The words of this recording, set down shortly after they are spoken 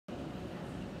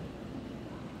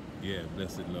Yeah,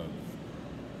 blessed love.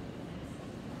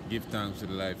 Give thanks to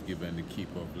the life giver and the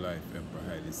keeper of life, Emperor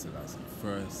Haile Selassie.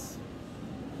 First,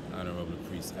 Honorable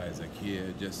Priest Isaac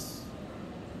here, just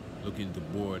looking to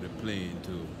board a plane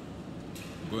to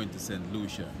going to St.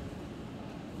 Lucia,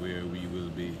 where we will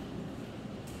be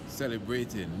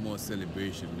celebrating, more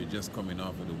celebration. We're just coming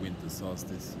off of the winter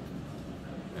solstice.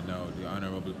 And now the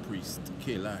Honorable Priest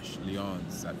Kailash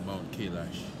Leons at Mount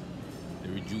Kailash, the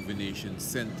Rejuvenation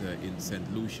Center in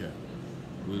St. Lucia,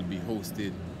 will be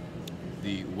hosting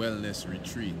the wellness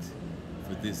retreat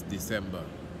for this December,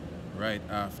 right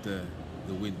after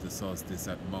the winter solstice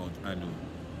at Mount Anu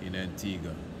in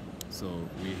Antigua. So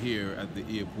we're here at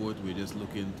the airport. We're just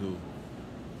looking to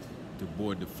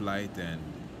board the flight, and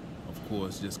of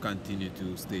course just continue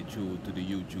to stay true to the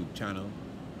YouTube channel.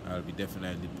 I'll be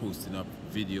definitely posting up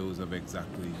videos of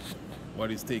exactly what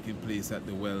is taking place at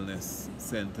the wellness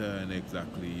center and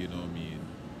exactly, you know what I mean,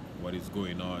 what is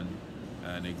going on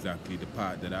and exactly the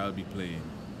part that I'll be playing,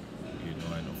 you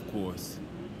know. And of course,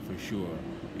 for sure,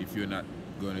 if you're not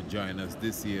going to join us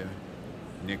this year,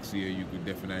 next year you could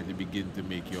definitely begin to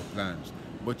make your plans.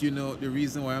 But you know, the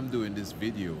reason why I'm doing this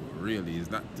video really is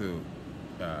not to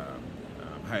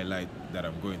highlight that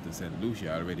I'm going to St.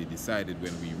 Lucia. I already decided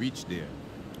when we reach there,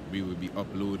 we will be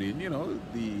uploading, you know,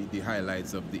 the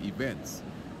highlights of the events.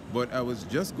 But I was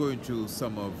just going through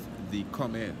some of the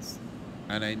comments,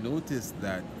 and I noticed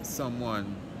that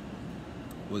someone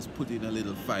was putting a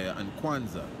little fire on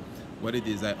Kwanzaa. What it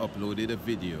is, I uploaded a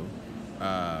video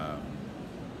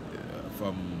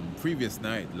from previous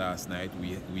night, last night.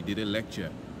 We did a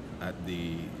lecture at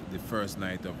the first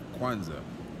night of Kwanzaa,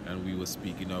 and we were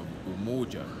speaking of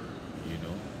Umoja, you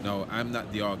know. Now, I'm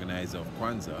not the organizer of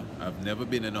Kwanzaa. I've never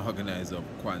been an organizer of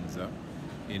Kwanzaa.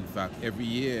 In fact, every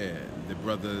year,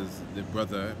 brother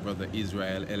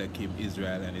Israel, Elakim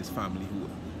Israel, and his family,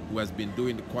 who has been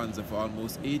doing the Kwanzaa for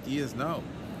almost 8 years now,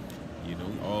 you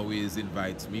know, always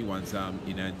invites me once I'm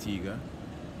in Antigua,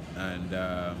 and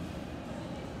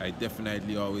I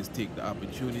definitely always take the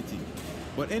opportunity.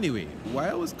 But anyway, why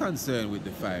I was concerned with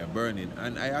the fire burning,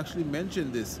 and I actually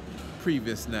mentioned this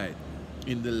previous night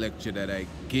in the lecture that I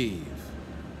gave,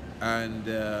 and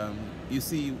you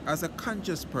see, as a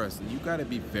conscious person, you got to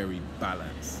be very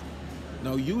balanced.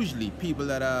 Now, usually people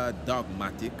that are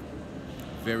dogmatic,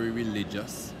 very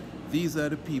religious, these are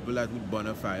the people that would burn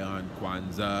a fire on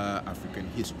Kwanzaa, African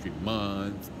History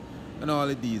Month, and all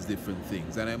of these different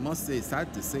things. And I must say,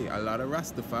 sad to say, a lot of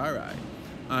Rastafari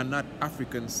are not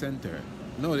African-centered.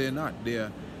 No, they're not.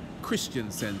 They're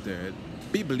Christian-centered,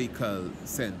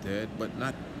 biblical-centered, but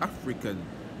not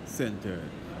African-centered.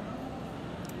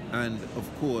 And of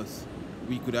course,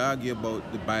 we could argue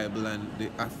about the Bible and the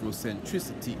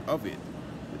Afrocentricity of it.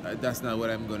 That's not what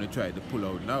I'm going to try to pull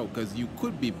out now, because you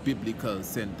could be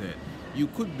biblical-centered. You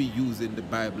could be using the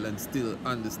Bible and still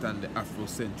understand the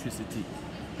Afrocentricity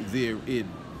therein.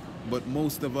 But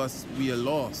most of us, we are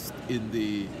lost in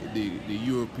the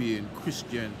European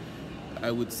Christian,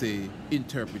 I would say,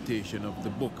 interpretation of the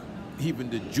book, even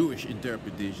the Jewish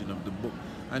interpretation of the book.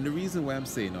 And the reason why I'm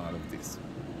saying all of this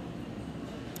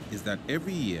is that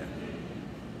every year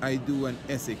I do an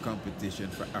essay competition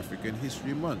for African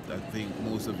History Month. I think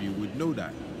most of you would know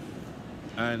that.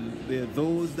 And there are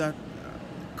those that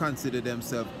consider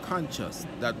themselves conscious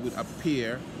that would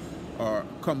appear or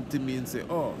come to me and say,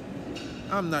 oh,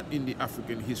 I'm not in the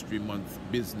African History Month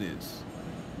business.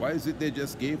 Why is it they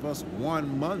just gave us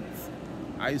 1 month?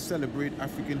 I celebrate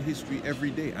African history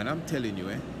every day. And I'm telling you,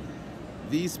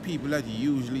 these people that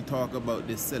usually talk about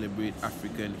they celebrate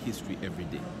African history every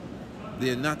day,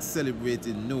 they're not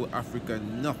celebrating no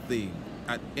African nothing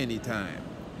at any time.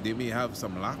 They may have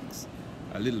some locks,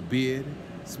 a little beard,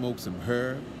 smoke some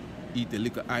herb, eat a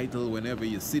little idol whenever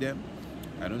you see them.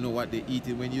 I don't know what they're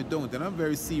eating when you don't. And I'm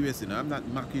very serious, you know. I'm not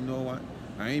mocking no one.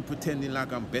 I ain't pretending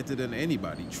like I'm better than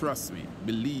anybody. Trust me.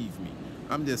 Believe me.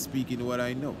 I'm just speaking what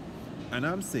I know. And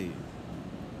I'm saying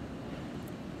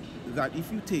that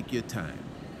if you take your time,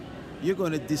 you're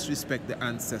going to disrespect the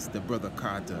ancestor, Brother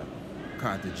Carter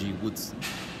G. Woodson.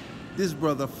 This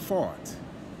brother fought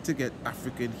to get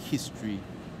African History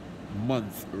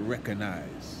Month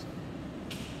recognized.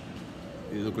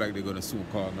 They look like they're going to soon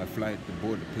call my flight to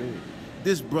board the plane.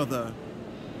 This brother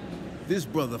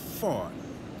fought.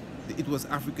 It was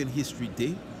African History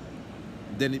Day.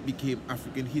 Then it became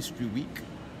African History Week.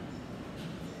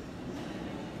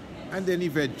 And then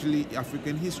eventually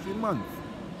African History Month.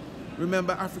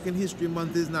 Remember, African History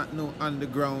Month is not no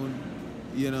underground,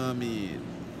 you know what I mean,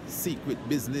 secret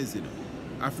business, you know.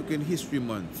 African History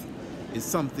Month is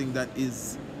something that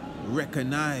is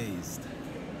recognized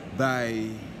by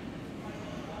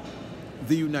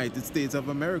the United States of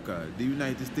America. The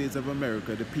United States of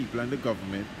America, the people and the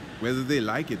government, whether they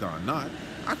like it or not,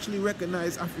 actually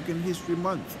recognize African History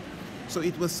Month. So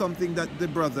it was something that the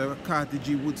brother Carter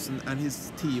G. Woodson and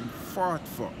his team fought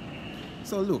for.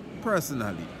 So look,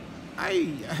 personally,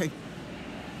 I'm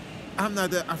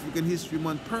not an African History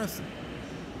Month person.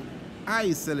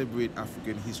 I celebrate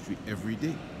African history every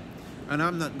day. And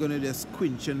I'm not going to just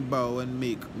quench and bow and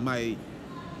make my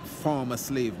former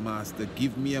slave master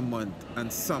give me a month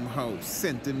and somehow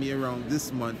center me around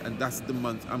this month, and that's the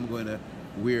month I'm going to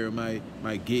wear my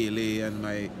gele and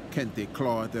my kente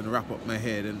cloth and wrap up my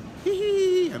head and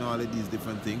and all of these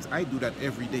different things. I do that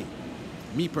every day.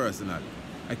 Me personally.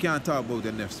 I can't talk about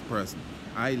the next person.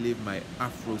 I live my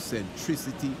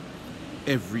Afrocentricity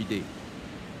every day.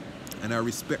 And I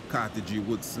respect Carter G.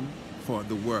 Woodson for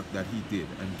the work that he did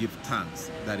and give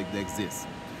thanks that it exists.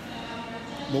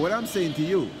 But what I'm saying to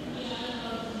you,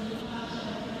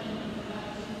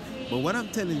 but what I'm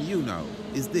telling you now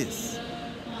is this.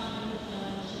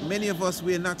 Many of us,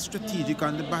 we're not strategic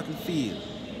on the battlefield.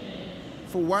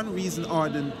 For one reason or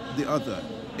the other,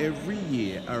 every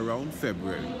year around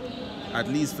February, at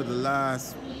least for the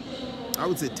last, I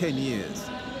would say 10 years,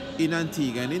 in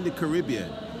Antigua and in the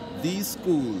Caribbean, these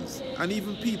schools and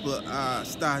even people are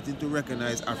starting to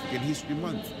recognize African History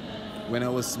Month. When I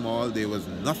was small, there was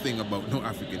nothing about no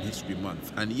African History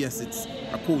Month. And yes, it's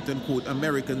a quote-unquote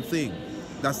American thing.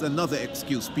 That's another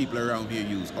excuse people around here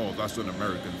use. Oh, that's an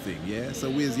American thing, yeah?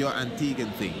 So where's your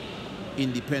Antiguan thing?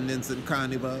 Independence and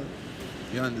Carnival?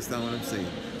 You understand what I'm saying?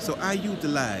 So I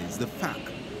utilize the fact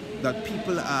that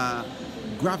people are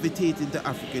gravitating to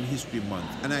African History Month,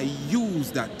 and I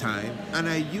use that time and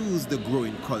I use the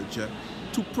growing culture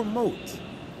to promote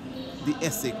the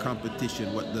essay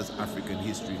competition. What does African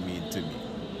history mean to me?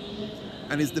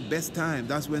 And it's the best time.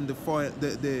 That's when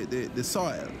the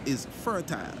soil is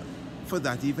fertile for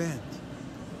that event.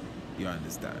 You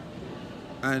understand?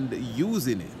 And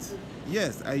using it,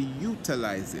 yes, I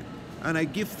utilize it. And I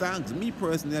give thanks. Me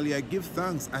personally, I give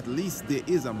thanks. At least there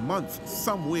is a month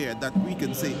somewhere that we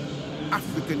can say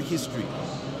African history.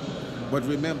 But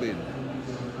remember,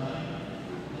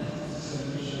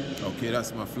 okay,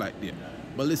 that's my flight there.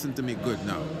 But listen to me good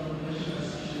now.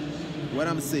 What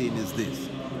I'm saying is this.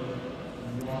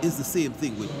 It's the same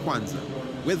thing with Kwanzaa.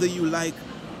 Whether you like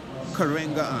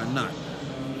Karenga or not,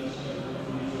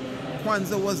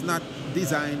 Kwanzaa was not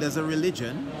designed as a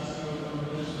religion.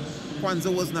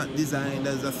 Kwanzaa was not designed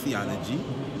as a theology.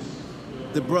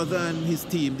 The brother and his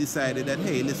team decided that,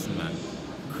 hey, listen, man,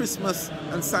 Christmas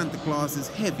and Santa Claus is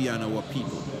heavy on our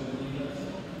people.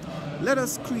 Let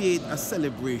us create a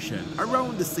celebration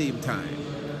around the same time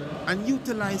and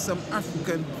utilize some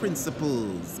African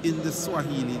principles in the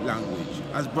Swahili language.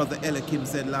 As Brother Elikim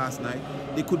said last night,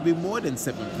 there could be more than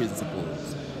 7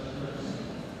 principles.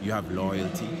 You have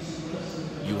loyalty,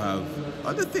 you have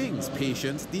other things,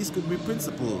 patience. These could be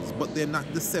principles, but they're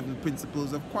not the 7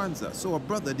 principles of Kwanzaa. So a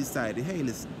brother decided, hey,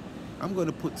 listen, I'm going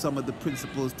to put some of the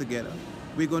principles together.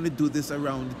 We're going to do this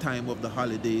around the time of the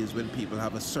holidays when people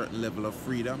have a certain level of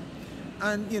freedom.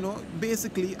 And, you know,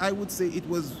 basically, I would say it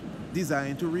was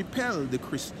designed to repel the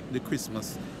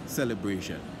Christmas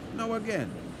celebration. Now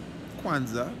again,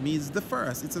 Kwanzaa means the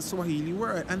first. It's a Swahili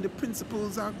word, and the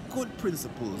principles are good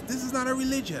principles. This is not a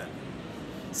religion.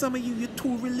 Some of you, you're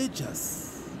too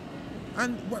religious.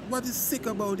 And what is sick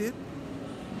about it?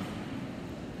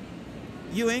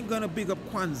 You ain't gonna big up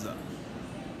Kwanzaa,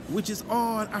 which is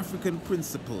all African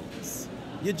principles.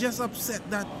 You're just upset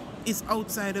that it's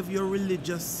outside of your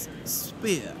religious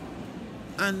sphere.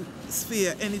 And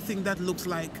sphere, anything that looks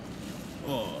like,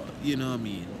 oh, you know what I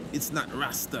mean, it's not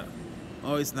Rasta,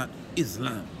 or it's not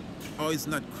Islam, or it's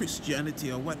not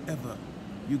Christianity, or whatever.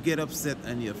 You get upset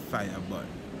and you're fireball.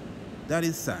 That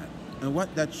is sad. And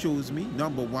what that shows me,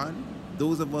 number one,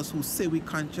 those of us who say we're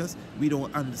conscious, we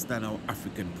don't understand our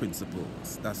African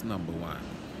principles. That's number one.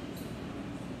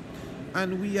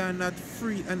 And we are not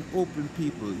free and open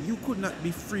people. You could not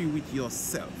be free with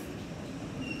yourself.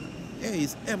 Hey,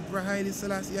 it's Emperor Haile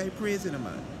Selassie I praise in a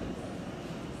man.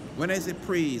 When I say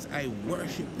praise, I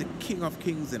worship the King of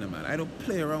Kings in a man. I don't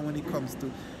play around when it comes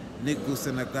to Negus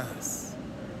and Nagas.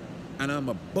 And I'm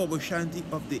a Bobo Shanti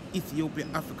of the Ethiopia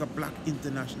Africa Black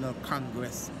International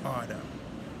Congress Order.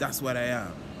 That's what I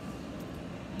am.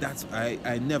 That's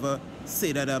I never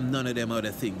say that I'm none of them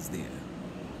other things there.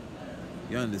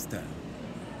 You understand?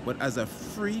 But as a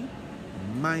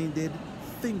free-minded,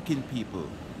 thinking people,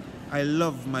 I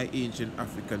love my ancient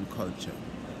African culture.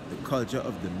 The culture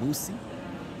of the Musi,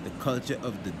 the culture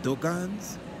of the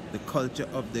Dogons, the culture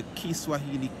of the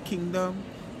Kiswahili kingdom,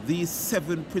 these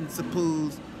 7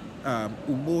 principles,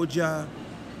 Umoja,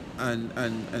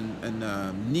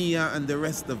 Nia and the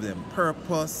rest of them,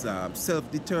 purpose,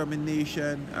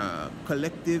 self-determination,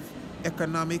 collective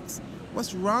economics.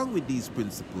 What's wrong with these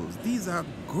principles? These are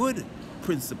good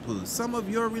principles. Some of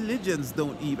your religions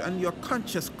don't even, and your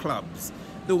conscious clubs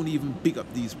don't even pick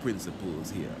up these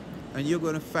principles here. And you're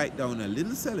going to fight down a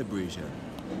little celebration.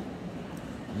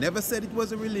 Never said it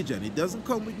was a religion. It doesn't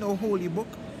come with no holy book.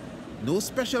 No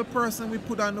special person we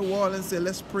put on the wall and say,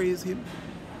 let's praise him.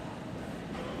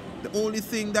 The only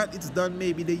thing that it's done,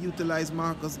 maybe they utilize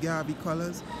Marcus Garvey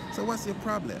colors. So what's your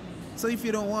problem? So if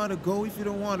you don't want to go, if you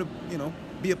don't want to,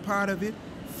 be a part of it,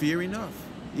 fair enough.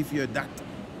 If you're that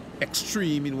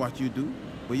extreme in what you do,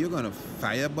 but you're going to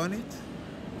firebun it?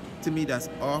 To me, that's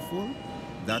awful.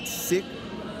 That's sick.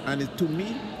 And to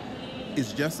me,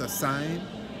 it's just a sign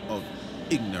of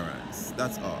ignorance.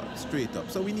 That's all, straight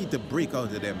up. So we need to break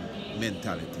out of them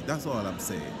mentality. That's all I'm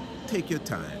saying. Take your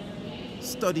time.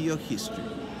 Study your history.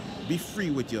 Be free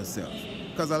with yourself.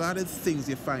 Because a lot of things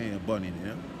you find are burning,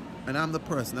 and I'm the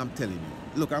person, I'm telling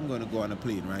you. Look, I'm going to go on a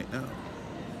plane right now.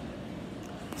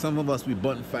 Some of us, we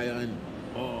bonfire and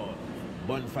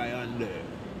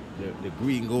the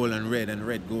green, gold, and red,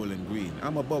 gold, and green.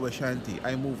 I'm a Bubba Shanti.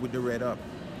 I move with the red up.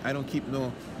 I don't keep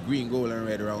no green, gold, and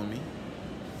red around me.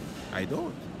 I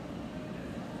don't.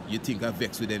 You think I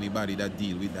vex with anybody that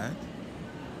deal with that?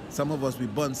 Some of us, we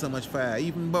burn so much fire.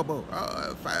 Even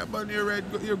Bubba, fire burn your red,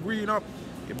 your green up.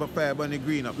 You put fire burn your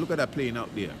green up. Look at that plane out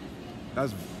there.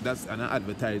 That's an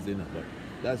advertising.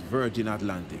 That's Virgin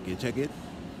Atlantic. You check it?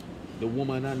 The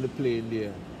woman on the plane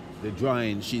there, the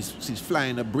drawing, she's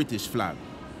flying a British flag.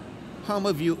 How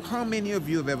many of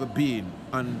you have ever been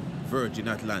on Virgin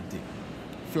Atlantic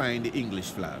flying the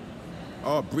English flag?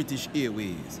 Or British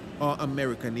Airways, or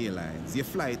American Airlines? You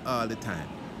fly it all the time.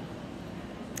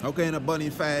 How can you burning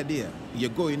fire there?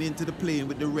 You're going into the plane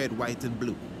with the red, white, and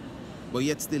blue. But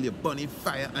yet still you're burning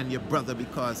fire on your brother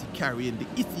because he's carrying the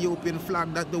Ethiopian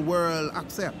flag that the world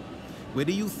accepts.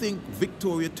 Whether you think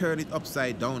Victoria turned it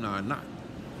upside down or not,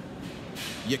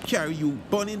 you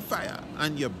burning fire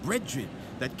on your brethren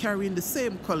that carrying the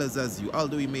same colors as you,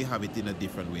 although you may have it in a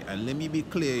different way. And let me be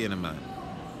clear, man.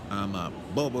 I'm a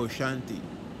Bobo Shanti,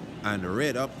 and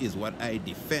red up is what I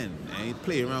defend. I ain't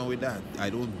play around with that. I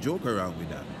don't joke around with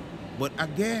that. But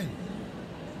again,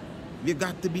 you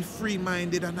got to be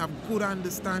free-minded and have good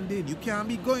understanding. You can't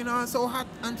be going on so hot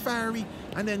and fiery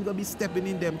and then go be stepping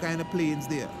in them kind of planes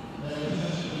there.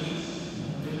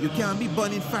 You can't be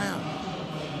burning fire.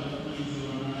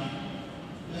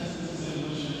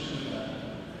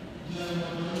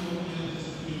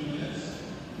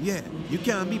 Yeah, you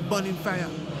can't be burning fire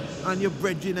on your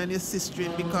brethren and your sister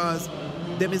because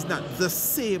them is not the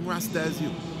same Rasta as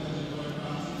you.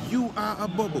 You are a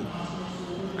bubble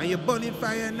and you're burning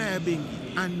fire in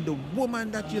Nyabingi, and the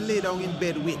woman that you lay down in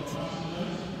bed with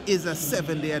is a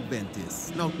Seventh-day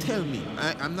Adventist. Now tell me,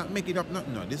 I'm not making up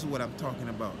nothing. No, this is what I'm talking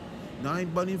about. Now I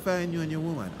ain't burning fire on you and your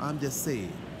woman. I'm just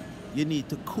saying, you need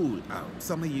to cool out.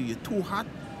 Some of you, you're too hot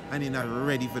and you're not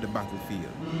ready for the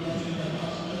battlefield.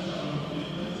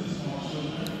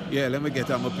 Yeah, let me get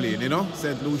on my plane,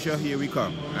 St. Lucia, here we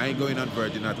come. I ain't going on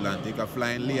Virgin Atlantic, I'm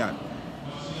flying Liat.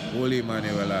 Holy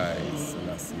Emmanuel eyes,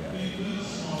 Selassie.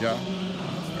 Jah,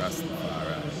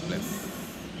 Rastafari, bless.